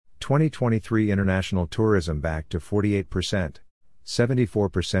2023 international tourism back to 48%, 74% or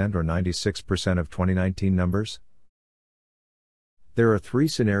 96% of 2019 numbers? There are three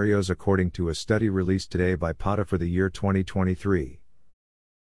scenarios according to a study released today by PATA for the year 2023.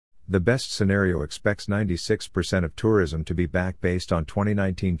 The best scenario expects 96% of tourism to be back based on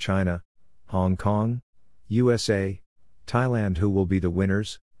 2019 China, Hong Kong, USA, Thailand. Who will be the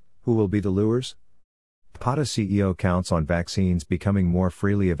winners? Who will be the losers? PATA CEO counts on vaccines becoming more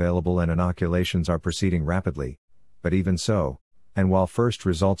freely available and inoculations are proceeding rapidly. But even so, and while first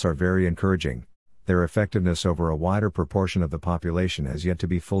results are very encouraging, their effectiveness over a wider proportion of the population has yet to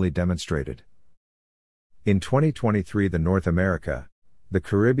be fully demonstrated. In 2023, North America, the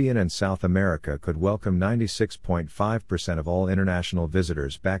Caribbean and South America could welcome 96.5% of all international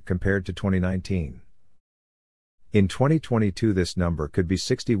visitors back compared to 2019. In 2022 this number could be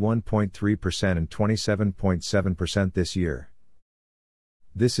 61.3% and 27.7% this year.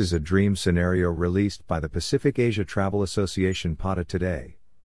 This is a dream scenario released by the Pacific Asia Travel Association PATA today.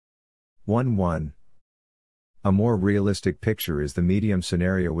 1. A more realistic picture is the medium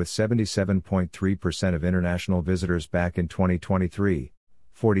scenario with 77.3% of international visitors back in 2023,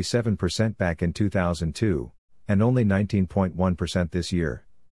 47% back in 2002, and only 19.1% this year.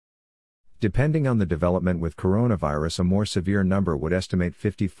 Depending on the development with coronavirus, a more severe number would estimate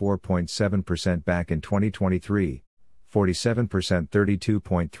 54.7% back in 2023, 47%,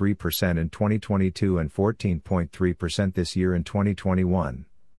 32.3% in 2022 and 14.3% this year in 2021.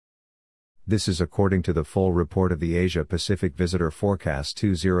 This is according to the full report of the Asia Pacific Visitor Forecast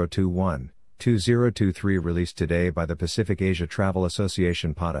 2021-2023 released today by the Pacific Asia Travel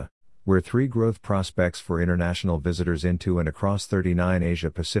Association PATA, where three growth prospects for international visitors into and across 39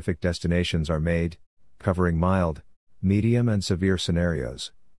 Asia Pacific destinations are made, covering mild, medium and severe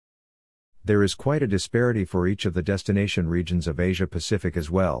scenarios. There is quite a disparity for each of the destination regions of Asia Pacific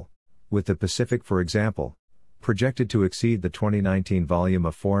as well, with the Pacific, for example, projected to exceed the 2019 volume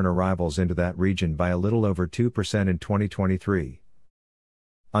of foreign arrivals into that region by a little over 2% in 2023.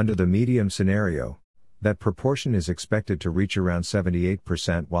 Under the medium scenario, that proportion is expected to reach around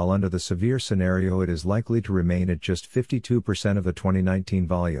 78%, while under the severe scenario it is likely to remain at just 52% of the 2019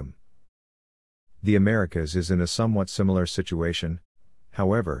 volume. The Americas is in a somewhat similar situation,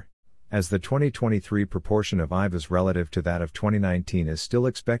 however, as the 2023 proportion of IVAs relative to that of 2019 is still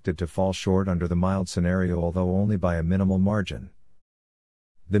expected to fall short under the mild scenario, although only by a minimal margin.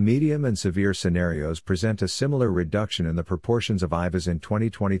 The medium and severe scenarios present a similar reduction in the proportions of IVAs in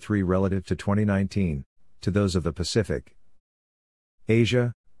 2023 relative to 2019, to those of the Pacific.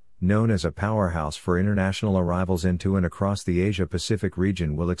 Asia, known as a powerhouse for international arrivals into and across the Asia-Pacific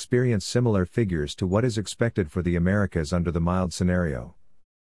region, will experience similar figures to what is expected for the Americas under the mild scenario.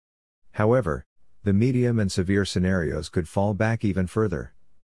 However, the medium and severe scenarios could fall back even further.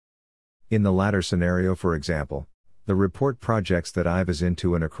 In the latter scenario, for example, the report projects that IVAs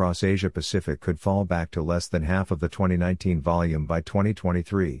into and across Asia-Pacific could fall back to less than half of the 2019 volume by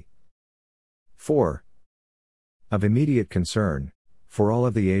 2023. 4. Of immediate concern, for all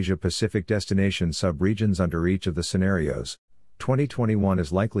of the Asia-Pacific destination sub-regions under each of the scenarios, 2021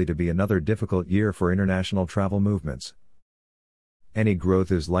 is likely to be another difficult year for international travel movements. Any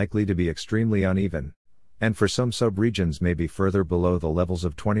growth is likely to be extremely uneven, and for some sub-regions may be further below the levels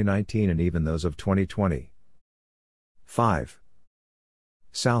of 2019 and even those of 2020. 5.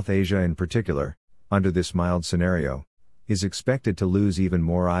 South Asia in particular, under this mild scenario, is expected to lose even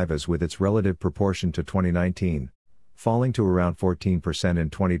more IVAs with its relative proportion to 2019, falling to around 14% in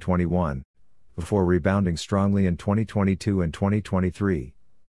 2021, before rebounding strongly in 2022 and 2023.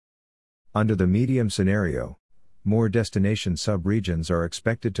 Under the medium scenario, more destination sub-regions are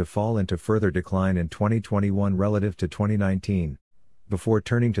expected to fall into further decline in 2021 relative to 2019, before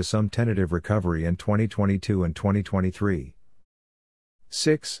turning to some tentative recovery in 2022 and 2023.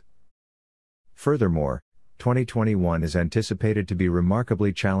 6. Furthermore, 2021 is anticipated to be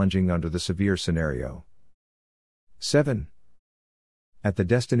remarkably challenging under the severe scenario. 7. At the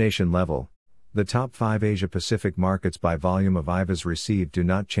destination level, the top 5 Asia-Pacific markets by volume of IVAs received do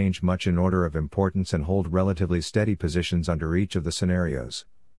not change much in order of importance and hold relatively steady positions under each of the scenarios.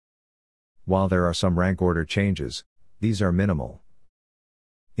 While there are some rank order changes, these are minimal.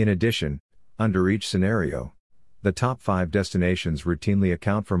 In addition, under each scenario, the top 5 destinations routinely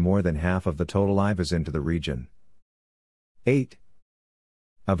account for more than half of the total IVAs into the region. 8.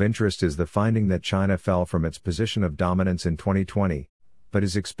 Of interest is the finding that China fell from its position of dominance in 2020, but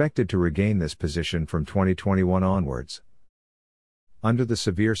is expected to regain this position from 2021 onwards. Under the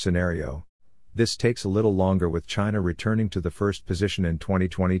severe scenario, this takes a little longer, with China returning to the first position in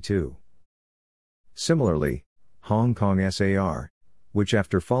 2022. Similarly, Hong Kong SAR, which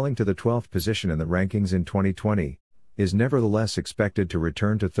after falling to the 12th position in the rankings in 2020, is nevertheless expected to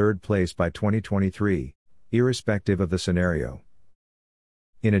return to third place by 2023, irrespective of the scenario.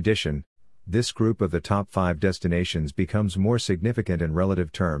 In addition, this group of the top 5 destinations becomes more significant in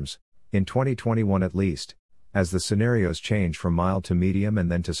relative terms, in 2021 at least, as the scenarios change from mild to medium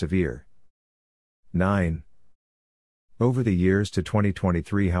and then to severe. 9. Over the years to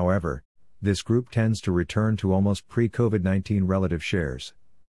 2023, however, this group tends to return to almost pre-COVID-19 relative shares.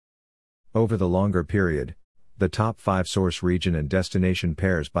 Over the longer period, the top 5 source region and destination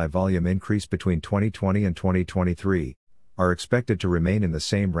pairs by volume increase between 2020 and 2023 are expected to remain in the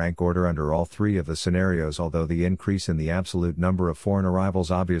same rank order under all 3 of the scenarios, although the increase in the absolute number of foreign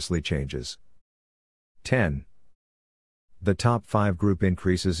arrivals obviously changes. 10. The top 5 group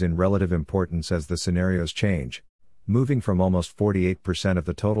increases in relative importance as the scenarios change, moving from almost 48% of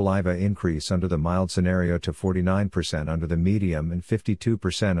the total IVA increase under the mild scenario to 49% under the medium and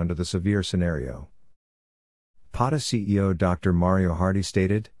 52% under the severe scenario. PATA CEO Dr. Mario Hardy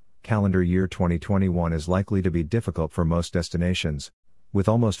stated, "Calendar year 2021 is likely to be difficult for most destinations, with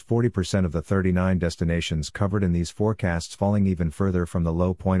almost 40% of the 39 destinations covered in these forecasts falling even further from the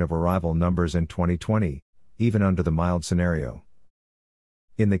low point of arrival numbers in 2020, even under the mild scenario.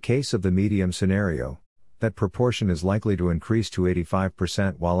 In the case of the medium scenario, that proportion is likely to increase to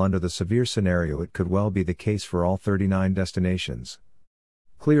 85%, while under the severe scenario it could well be the case for all 39 destinations.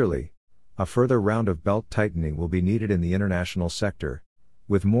 Clearly, a further round of belt tightening will be needed in the international sector,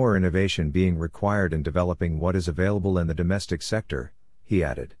 with more innovation being required in developing what is available in the domestic sector," he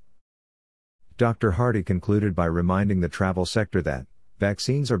added. Dr. Hardy concluded by reminding the travel sector that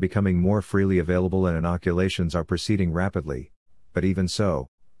vaccines are becoming more freely available and inoculations are proceeding rapidly, but even so,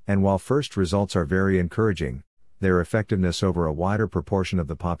 and while first results are very encouraging, their effectiveness over a wider proportion of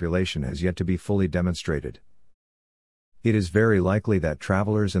the population has yet to be fully demonstrated. It is very likely that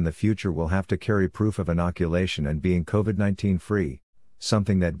travelers in the future will have to carry proof of inoculation and being COVID-19 free,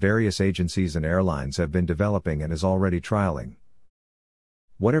 something that various agencies and airlines have been developing and is already trialing.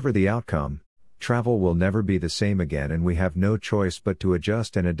 Whatever the outcome, travel will never be the same again, and we have no choice but to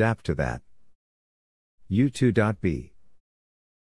adjust and adapt to that. U2.B